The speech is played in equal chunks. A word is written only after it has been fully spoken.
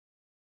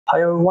Hi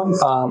everyone,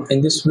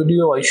 in this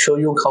video I show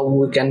you how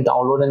we can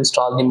download and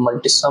install the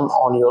Multisim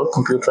on your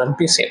computer and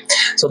PC.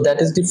 So that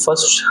is the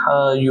first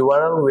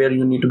URL where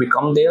you need to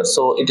become there.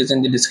 So it is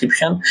in the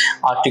description,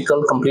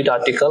 article, complete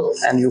article,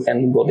 and you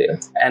can go there.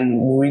 And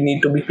we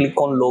need to be click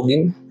on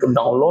login to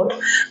download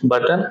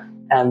button,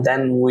 and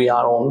then we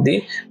are on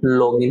the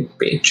login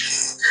page.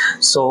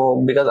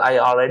 So because I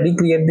already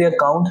create the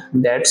account,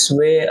 that's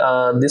where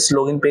this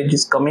login page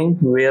is coming,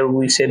 where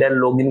we say that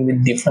login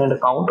with different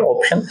account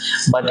option.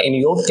 But in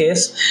your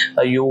case,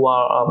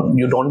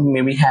 you don't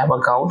maybe have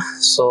account,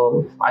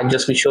 so I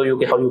just will show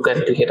you how you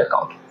can create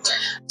account.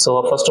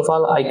 So first of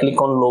all, I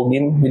click on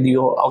login with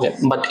your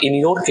but in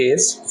your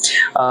case,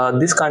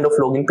 this kind of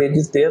login page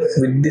is there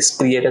with this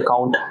create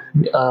account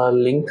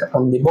link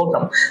on the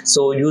bottom.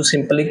 So you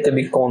simply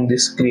click on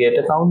this create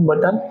account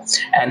button,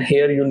 and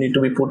here you need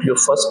to be put your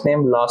first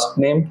name, last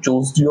name,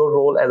 choose your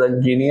role as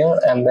engineer,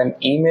 and then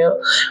email,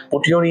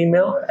 put your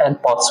email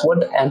and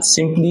password, and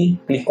simply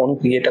click on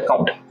create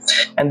account.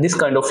 And this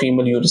kind of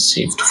email you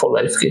received for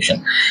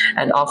verification.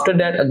 And after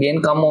that,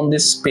 again come on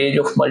this page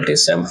of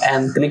Multisim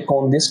and click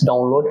on this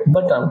download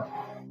button.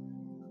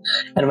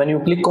 And when you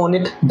click on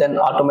it, then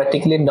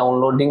automatically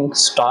downloading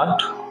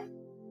start.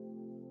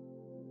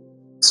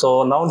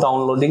 So now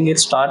downloading it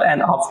start,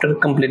 and after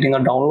completing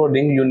a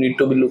downloading, you need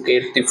to be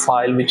locate the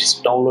file which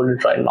is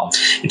downloaded right now.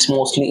 It's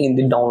mostly in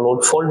the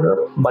download folder,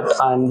 but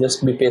I'm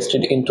just be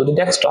pasted into the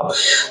desktop.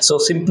 So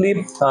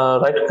simply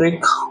right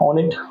click on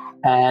it,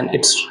 and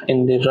it's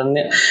in the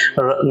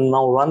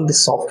now run the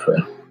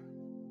software.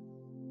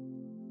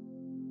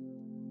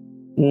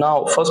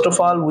 Now first of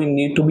all, we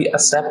need to be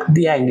accept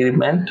the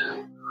agreement.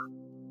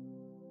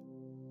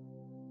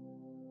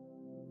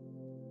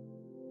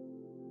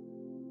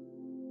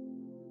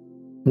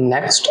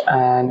 Next,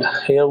 and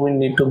here we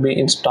need to be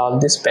install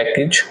this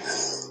package.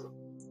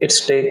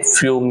 It's take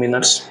few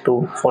minutes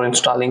for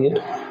installing it.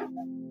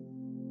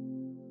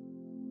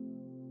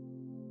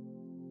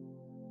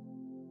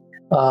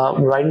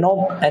 Right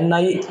now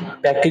NI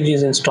package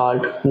is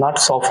installed, not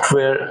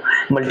software.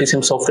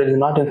 Multisim software is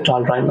not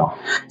installed right now.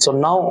 So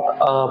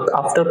now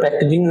after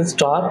packaging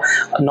install,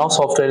 now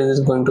software is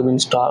going to be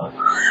installed.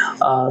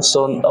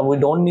 So we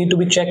don't need to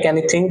be check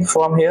anything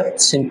from here.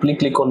 Simply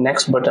click on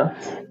next button.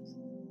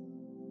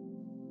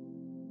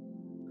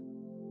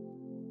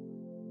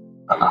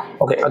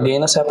 Okay,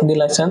 again accept the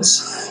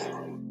license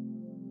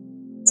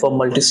for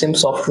Multisim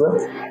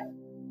software.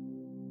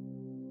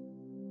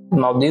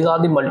 Now these are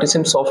the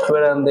Multisim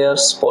software, and they are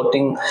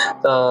supporting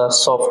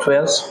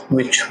softwares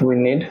which we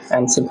need,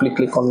 and simply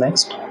click on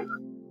next.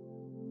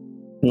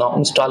 Now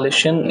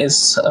installation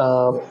is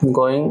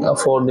going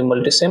for the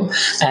Multisim,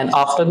 and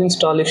after the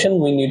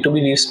installation we need to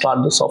be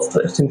restart the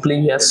software. Simply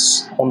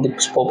yes on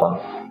this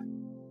pop-up.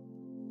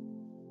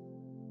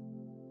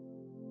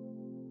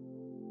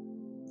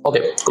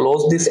 Okay,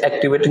 close this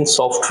activating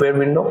software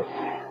window,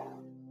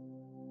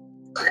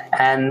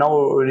 and now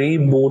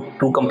reboot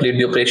to complete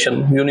the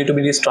operation. You need to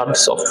be restart the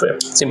software.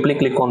 Simply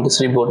click on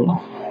this reboot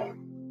now.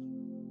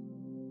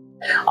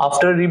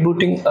 After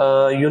rebooting,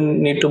 you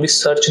need to be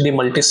search the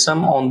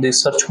Multisim on the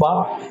search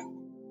bar,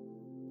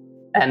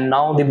 and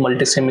now the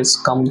Multisim is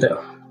come there.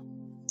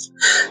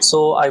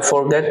 So I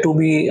forget to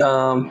be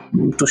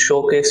to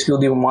showcase you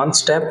the one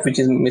step which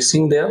is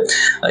missing there.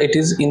 It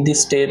is in the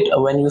state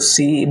when you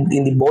see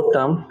in the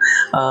bottom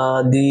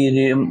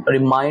the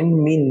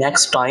remind me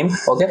next time.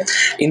 Okay,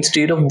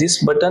 instead of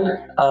this button,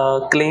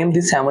 claim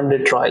the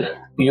 7-day trial.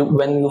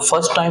 When you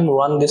first time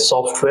run this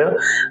software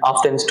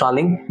after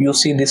installing, you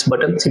see this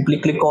button,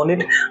 simply click on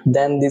it.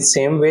 Then the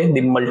same way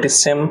the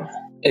Multisim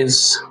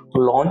is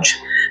launched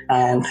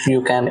and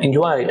you can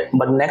enjoy it.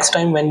 But next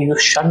time when you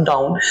shut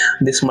down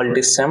this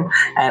Multisim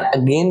and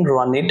again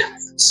run it,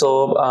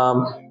 so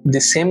the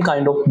same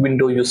kind of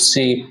window you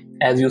see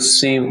as you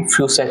see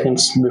few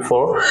seconds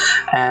before,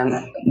 and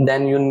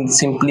then you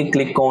simply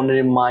click on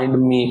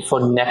remind me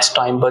for next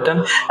time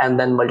button, and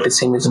then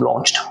Multisim is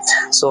launched.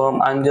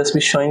 So I'm just be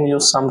showing you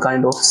some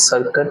kind of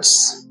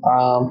circuits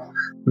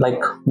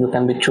like you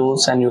can be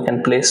choose and you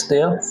can place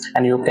there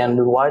and you can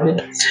reward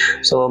it.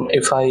 So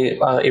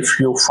if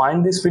you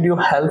find this video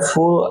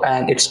helpful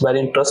and it's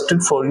very interesting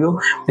for you,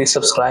 please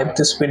subscribe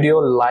this video,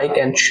 like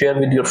and share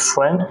with your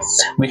friend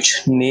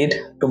which need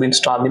to be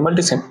install the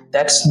Multisim.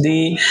 That's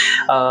the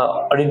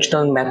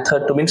original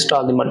method to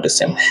install the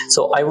Multisim.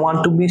 So I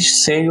want to be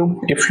say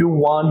you, if you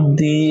want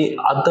the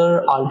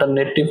other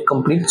alternative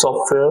complete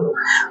software,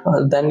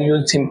 then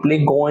you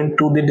simply go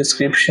into the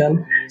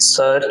description,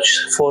 search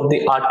for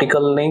the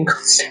article link,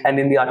 and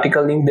in the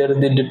article link there is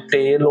the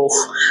detail of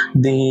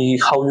the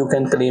how you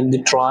can claim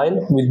the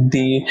trial with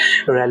the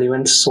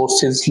relevant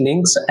sources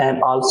links,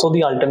 and also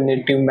the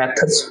alternative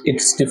methods.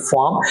 It's the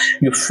form,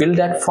 you fill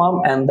that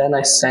form and then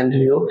I send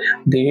you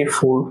the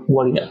full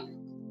version.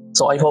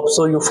 So I hope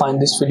so you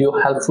find this video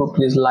helpful.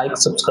 Please like,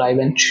 subscribe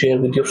and share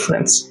with your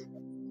friends.